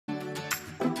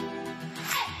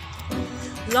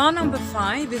Law number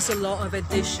 5 is the law of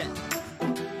addition.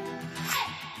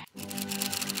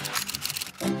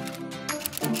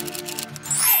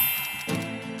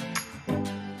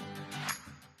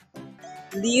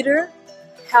 Leader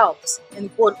helps in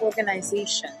good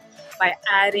organization by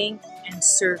adding and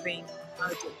serving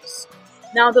others.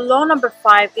 Now, the law number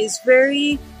 5 is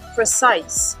very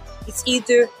precise. It's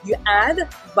either you add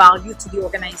value to the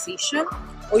organization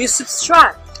or you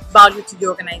subtract value to the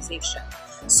organization.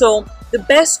 So the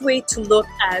best way to look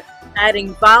at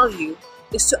adding value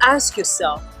is to ask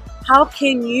yourself, how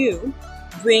can you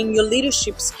bring your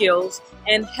leadership skills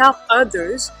and help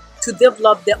others to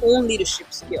develop their own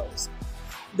leadership skills?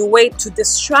 The way to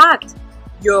distract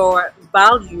your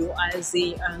value as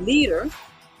a leader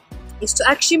is to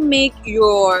actually make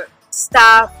your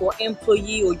staff or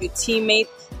employee or your teammate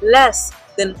less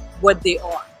than what they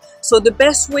are. So the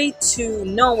best way to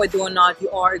know whether or not you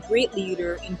are a great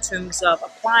leader in terms of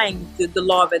applying the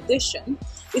law of addition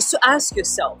is to ask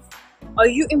yourself, are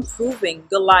you improving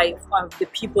the life of the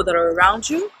people that are around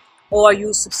you, or are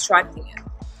you subtracting it?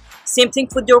 Same thing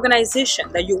for the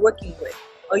organization that you're working with.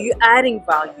 Are you adding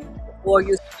value, or are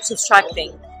you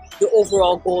subtracting the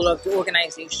overall goal of the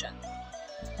organization?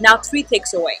 Now, 3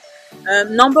 takes away.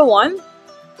 Number 1,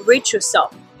 rate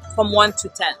yourself from 1 to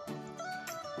 10.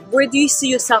 Where do you see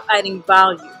yourself adding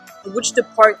value? In which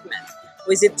department?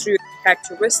 Or is it through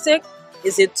characteristic?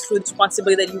 Is it through the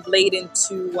responsibility that you've laid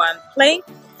into play?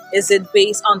 Is it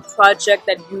based on project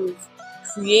that you've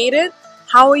created?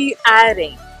 How are you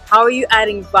adding? How are you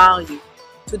adding value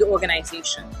to the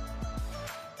organization?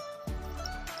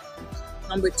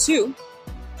 Number 2,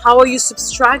 how are you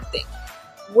subtracting?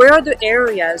 Where are the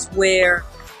areas where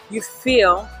you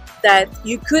feel that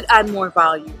you could add more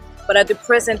value, but at the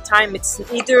present time it's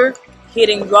either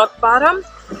hitting rock bottom,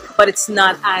 but it's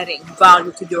not adding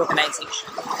value to the organization?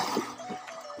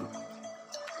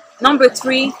 Number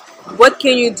 3, what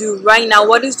can you do right now?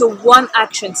 What is the one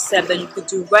action step that you could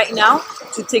do right now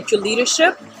to take your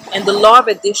leadership and the law of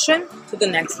addition to the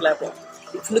next level?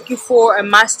 If you're looking for a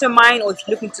mastermind, or if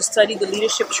you're looking to study the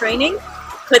leadership training,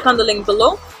 click on the link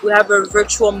below. We have a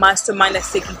virtual mastermind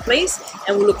that's taking place,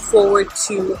 and we look forward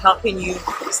to helping you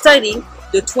study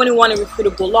the 21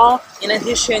 Irrefutable Law, in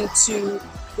addition to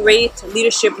great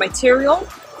leadership material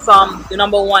from the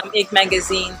 #1 Inc.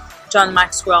 magazine, John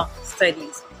Maxwell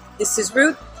Studies. This is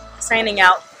Ruth, signing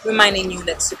out, reminding you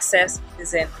that success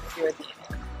is in your DNA.